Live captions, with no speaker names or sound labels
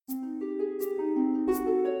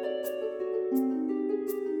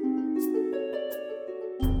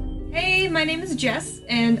Hey, my name is Jess,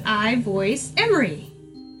 and I voice Emery.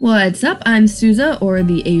 What's up? I'm Souza, or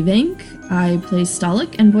the Avank. I play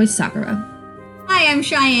Stalik and voice Sakura. Hi, I'm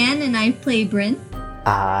Cheyenne, and I play Bryn.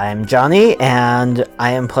 I'm Johnny, and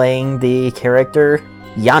I am playing the character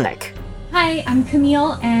Yannick. Hi, I'm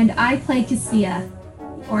Camille, and I play Cassia,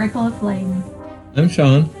 Oracle of Flame. I'm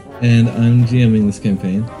Sean, and I'm GMing this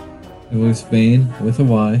campaign. I voice Bane with a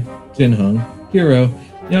Y, Jinhong, Hero,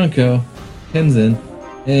 Yonko, Tenzin,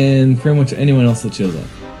 and pretty much anyone else that shows up.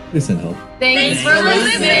 Please send help. Thanks for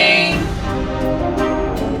listening!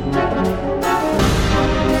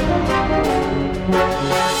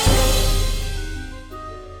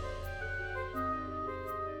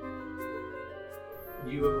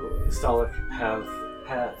 You, Stalik,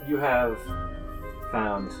 have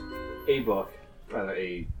found a book, rather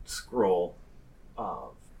a scroll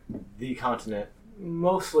of the continent,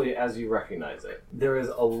 mostly as you recognize it. There is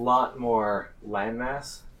a lot more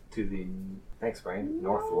landmass to the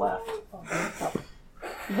north left.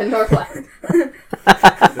 The north left.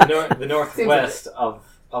 The northwest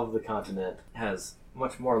of the continent has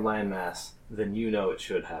much more landmass than you know it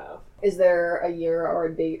should have. Is there a year or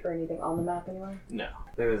a date or anything on the map anywhere? No.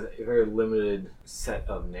 There's a very limited set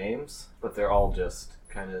of names, but they're all just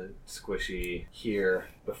kind of squishy here,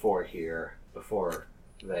 before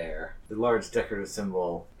there. The large decorative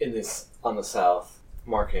symbol on the south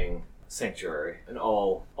marking sanctuary, and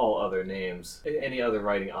all other names, any other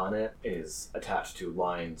writing on it is attached to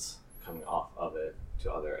lines coming off of it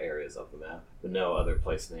to other areas of the map. But no other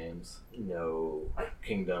place names, no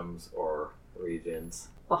kingdoms or regions.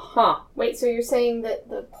 Wait, so you're saying that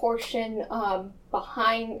the portion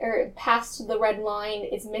behind or past the red line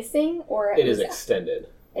is missing, or it is extended?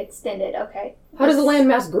 Extended, okay. How does the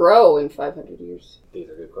landmass grow in 500 years? These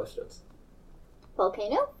are good questions.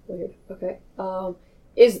 Volcano? Weird. Okay.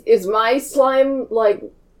 Is my slime, like,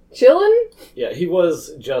 chilling? Yeah, he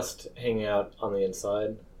was just hanging out on the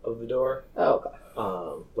inside of the door. Oh,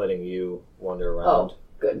 okay. Letting you wander around. Oh,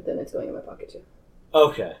 good. Then it's going in my pocket, too.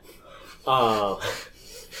 Okay. Not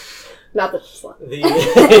the slime.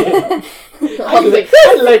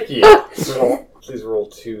 I like you. Please roll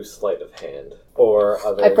 2 sleight of hand. Or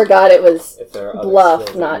other. I forgot it was if there are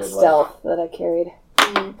bluff, not stealth, that I carried.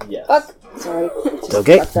 Yes. Fuck. Sorry. It's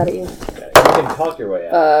okay. That at you. Okay. You can talk your way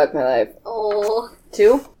out. Fuck my life. Oh.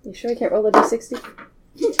 2? You sure I can't roll a d60?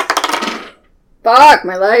 Fuck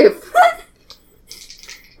my life.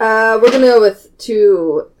 We're gonna go with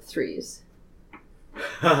 2 3s.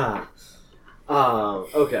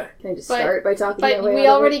 Okay. Can I just start by talking my But way we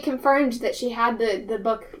out of already it? confirmed that she had the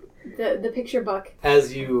book, the picture book.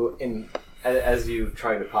 As you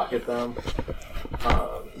try to pocket them,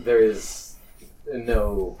 there's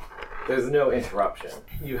no interruption.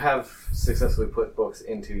 You have successfully put books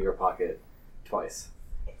into your pocket twice.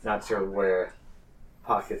 Not sure where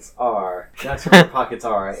pockets are. Not sure where pockets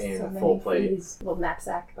are in So full many plate. keys. Little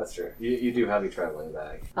knapsack. That's true. You do have a traveling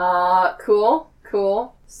bag. Cool.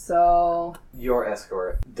 So... Your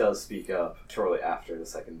escort does speak up shortly after the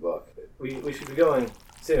second book. We should be going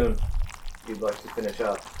soon. You'd like to finish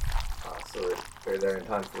up, so that we're there in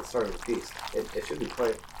time for the start of the feast. It should be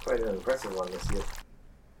quite an impressive one this year.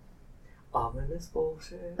 Ominous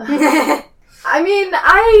bullshit. I mean,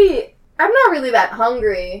 I'm not really that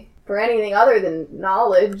hungry for anything other than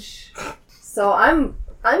knowledge. So I'm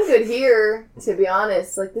good here, to be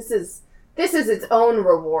honest. Like, this is its own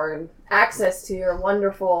reward. Access to your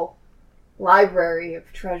wonderful library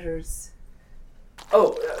of treasures.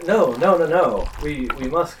 Oh, no. We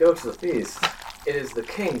must go to the feast. It is the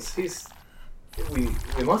king's feast. We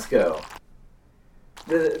must go.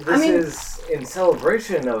 This is in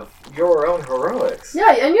celebration of your own heroics.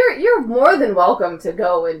 Yeah, and you're more than welcome to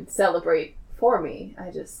go and celebrate for me.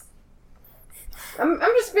 I'm just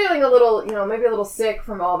feeling a little, maybe a little sick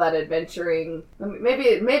from all that adventuring. Maybe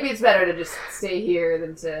it's better to just stay here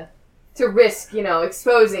than to risk,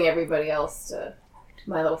 exposing everybody else to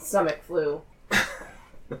my little stomach flu.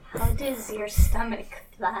 How does your stomach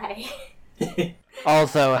fly?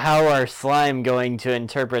 Also, how are slime going to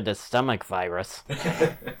interpret a stomach virus?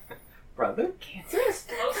 Brother? Cancer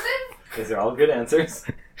explosive? These are all good answers.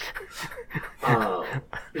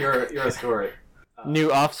 Your escort.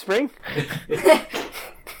 New offspring?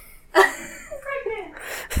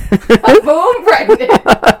 Boom, pregnant.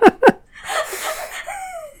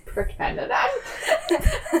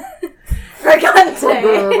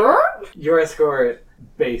 Your escort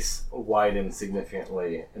base widens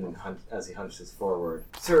significantly as he hunches forward.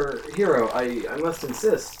 Sir Hero, I must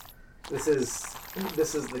insist. This is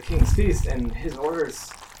the king's feast, and his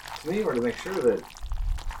orders to me were to make sure that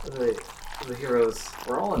the heroes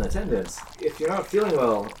were all in attendance. If you're not feeling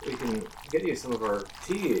well, we can get you some of our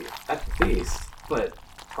tea at the feast. But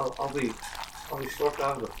I'll be swept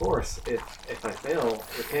out of the force if I fail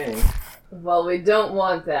the king. Well, we don't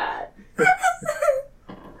want that.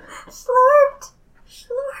 Slurped.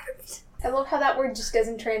 Slurped. I love how that word just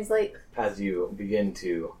doesn't translate. As you begin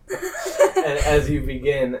out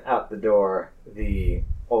the door, the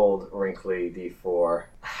old wrinkly D4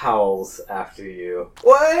 howls after you.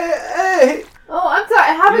 What? Hey! Oh, I'm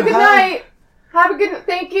sorry. Have a You good have- night.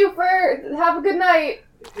 Thank you for. Have a good night.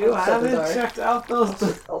 You I'll shut the haven't door. checked out those.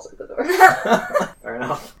 I'll shut the door. Fair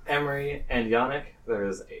enough. Emery and Yannick,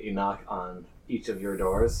 there's a knock on each of your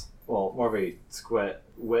doors. Well, more of a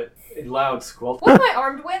loud squeal. What am I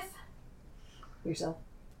armed with? Yourself.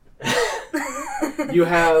 You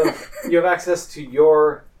have access to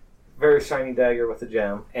your very shiny dagger with a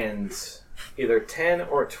gem, and either 10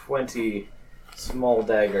 or 20 small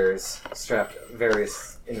daggers strapped in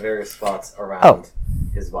various spots around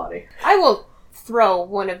his body. I will throw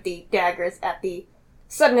one of the daggers at the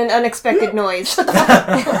sudden and unexpected noise.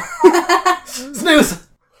 Snooze!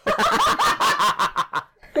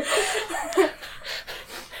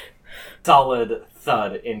 Solid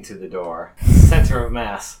thud into the door. Center of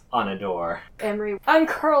mass on a door. Emery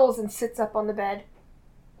uncurls and sits up on the bed.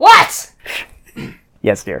 What?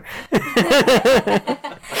 Yes, dear.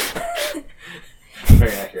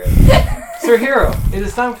 Very accurate. Sir Hero, it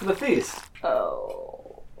is time for the feast.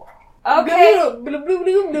 Oh. Okay.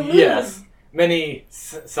 Yes. Many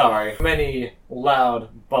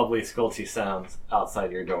loud, bubbly, squelchy sounds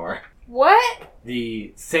outside your door. What?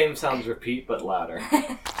 The same sounds repeat, but louder.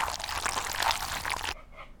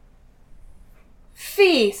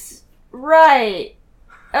 Feast. Right.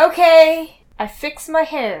 Okay. I fix my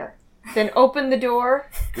hair. Then open the door.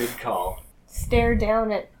 Good call. Stare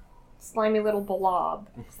down at slimy little blob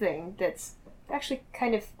thing that's actually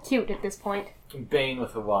kind of cute at this point. Bane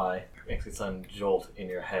with a Y makes a sudden jolt in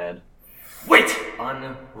your head. Wait!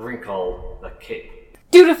 Unwrinkle the cape.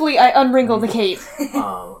 Dutifully, I unwrinkle the cape.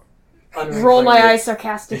 Unwrinkling Roll my it, eyes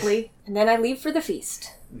sarcastically, and then I leave for the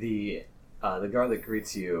feast. The guard that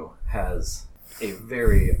greets you has a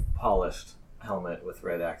very polished helmet with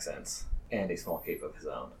red accents and a small cape of his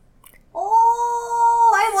own.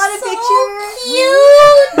 Oh, I want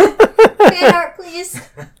a picture. Fan art, please.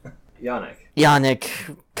 Yannick.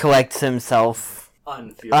 Yannick collects himself.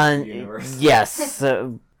 Unfeeling universe. Yes,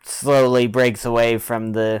 slowly breaks away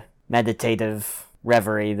from the meditative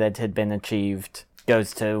reverie that had been achieved,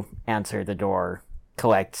 goes to answer the door,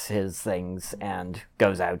 collects his things, and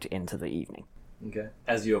goes out into the evening. Okay.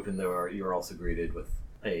 As you open the door, you are also greeted with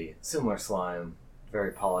a similar slime,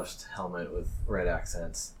 very polished helmet with red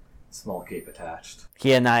accents, small cape attached.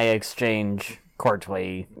 He and I exchange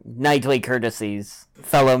courtly, knightly courtesies,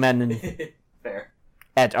 fellow men Fair.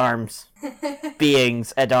 at arms,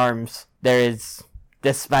 beings at arms. There is,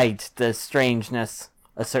 despite the strangeness,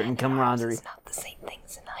 a certain camaraderie. It's not the same thing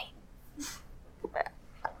as a knight.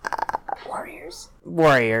 Warriors.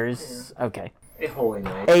 Warriors, okay. A holy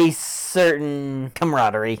knight. A certain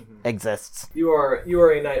camaraderie exists. You are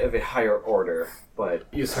a knight of a higher order, but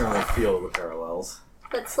you certainly feel the parallels.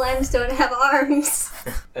 But slimes don't have arms.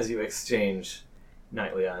 As you exchange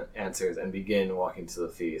knightly answers and begin walking to the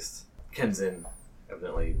feast, Kenzin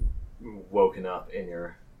evidently woken up in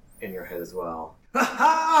your head as well. Ha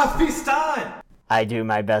ha! Feast time! I do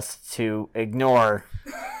my best to ignore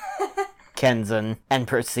Kenzin and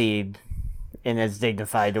proceed in as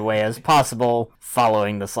dignified a way as possible,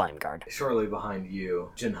 following the slime guard. Shortly behind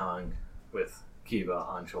you, Jinhong, with Kiba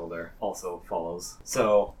on shoulder, also follows.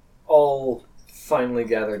 So, all finally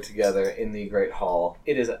gathered together in the Great Hall.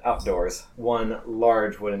 It is outdoors. One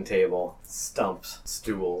large wooden table, stumps,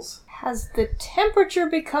 stools. Has the temperature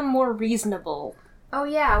become more reasonable? Oh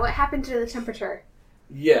yeah, what happened to the temperature?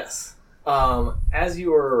 Yes. As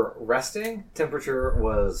you were resting, temperature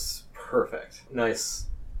was perfect. Nice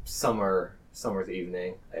summer's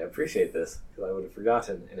evening. I appreciate this, because I would have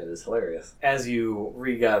forgotten, and it is hilarious. As you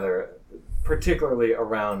regather, particularly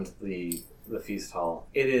around the feast hall,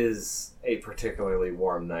 it is a particularly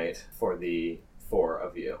warm night for the four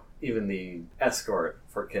of you. Even the escort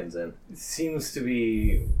for Kenzin seems to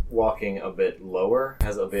be walking a bit lower,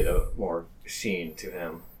 has a bit of more sheen to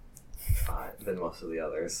him than most of the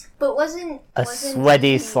others. But wasn't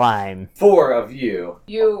Sweaty he- slime. Four of you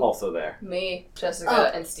You, also there. me,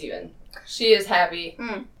 Jessica, and Steven. She is happy,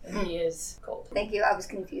 and he is cold. Thank you, I was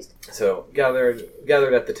confused. So, gathered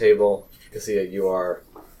at the table, Cassia, you are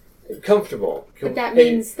comfortable. But that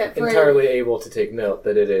means that for entirely able to take note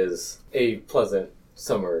that it is a pleasant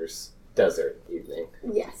summer's desert evening.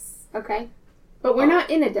 yes, okay. But we're not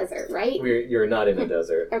in a desert, right? You're not in a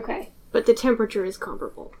desert. Okay. But the temperature is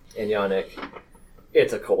comparable. And Yannick,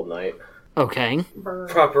 it's a cold night. Okay.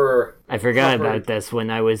 Proper... I forgot about this when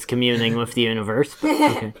I was communing with the universe.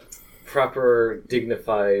 Okay. Proper,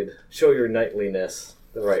 dignified, show your knightliness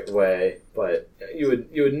the right way, but you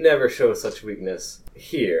would never show such weakness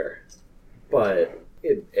here. But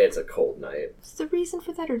it's a cold night. Is there a reason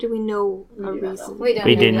for that, or do we know a reason? We don't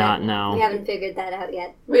We know do yet. not know. We haven't figured that out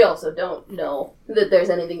yet. We also don't know that there's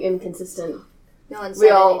anything inconsistent. No one said We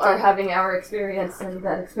all anything. are having our experience, and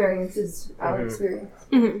that experience is our experience.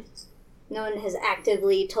 Mm-hmm. No one has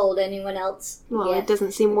actively told anyone else Well, yet. it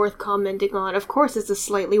doesn't seem worth commenting on. Of course, it's a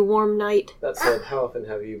slightly warm night. That said, how often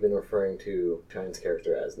have you been referring to Shine's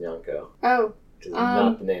character as Nyanko? Oh. Which is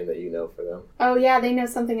not the name that you know for them. Oh, yeah, they know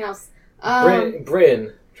something else.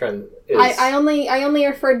 Bryn Trend is... I only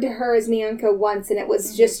referred to her as Nyanko once, and it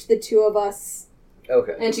was just the two of us.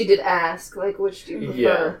 Okay. And she did ask, like, which do you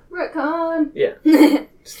prefer? Retcon! Yeah.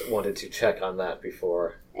 Just wanted to check on that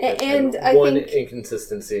before. And I one think...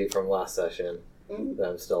 inconsistency from last session that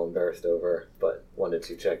I'm still embarrassed over, but wanted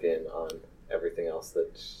to check in on everything else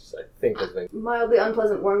that I think has been... Mildly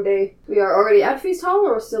unpleasant warm day. We are already at Feast Hall,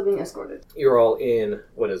 or still being escorted? You're all in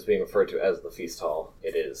what is being referred to as the Feast Hall.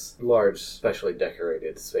 It is large, specially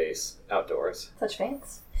decorated space outdoors. Such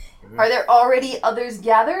fancy. Are there already others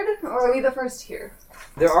gathered, or are we the first here?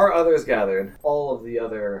 There are others gathered. All of the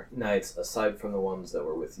other knights, aside from the ones that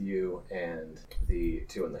were with you and the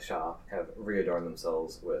two in the shop, have readorned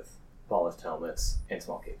themselves with polished helmets and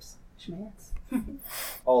small capes. Schmance.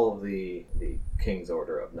 All of the King's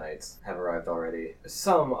Order of Knights have arrived already.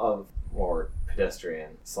 Some of more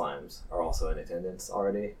pedestrian slimes are also in attendance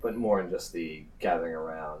already, but more in just the gathering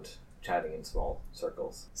around, chatting in small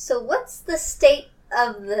circles. So what's the state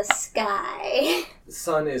of the sky? The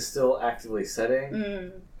sun is still actively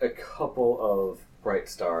setting. A couple of bright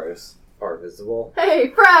stars are visible. Hey,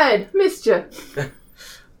 Pride! Missed ya!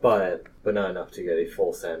 But not enough to get a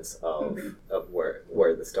full sense of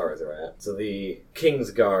where the stars are at. So the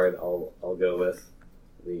King's Guard, I'll go with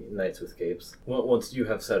the Knights with Capes. Once you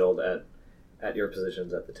have settled at your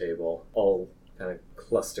positions at the table, all kind of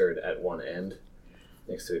clustered at one end,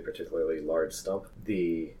 next to a particularly large stump,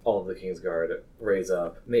 all of the King's Guard raise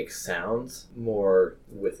up, make sounds more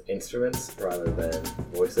with instruments rather than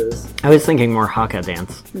voices. I was thinking more haka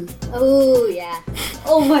dance. Oh, yeah.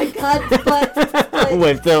 Oh my god, but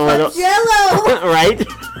with the little Jello! right?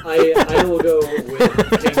 I will go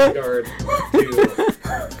with King's Guard to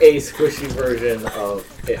a squishy version of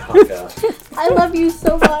a haka. I love you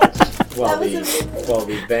so much. While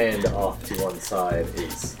the band off to one side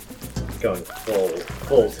is going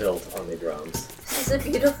full tilt on the drums. This is a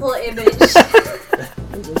beautiful image.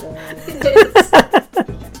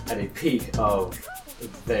 At a peak of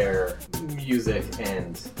their music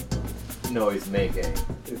and noise making,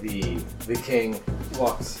 the king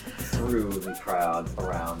walks through the crowd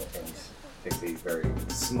around and takes a very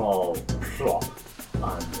small flop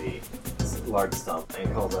on the large stump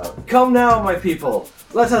and calls out, "Come now, my people,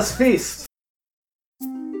 let us feast!"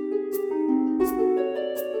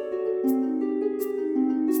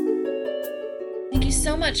 Thank you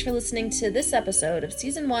so much for listening to this episode of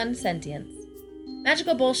Season 1 Sentience.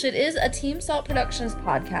 Magical Bullshit is a Team Salt Productions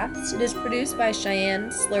podcast. It is produced by Cheyenne,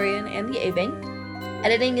 Slurian, and the A-Bank.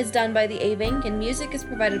 Editing is done by the A-Bank, and music is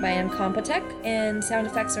provided by Incompetech, and sound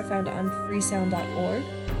effects are found on freesound.org.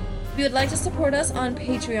 If you would like to support us on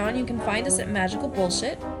Patreon, you can find us at Magical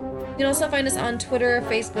Bullshit. You can also find us on Twitter,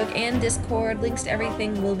 Facebook, and Discord. Links to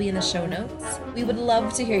everything will be in the show notes. We would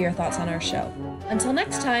love to hear your thoughts on our show. Until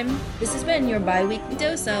next time, this has been your bi-weekly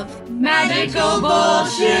dose of Magical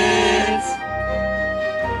bullshit!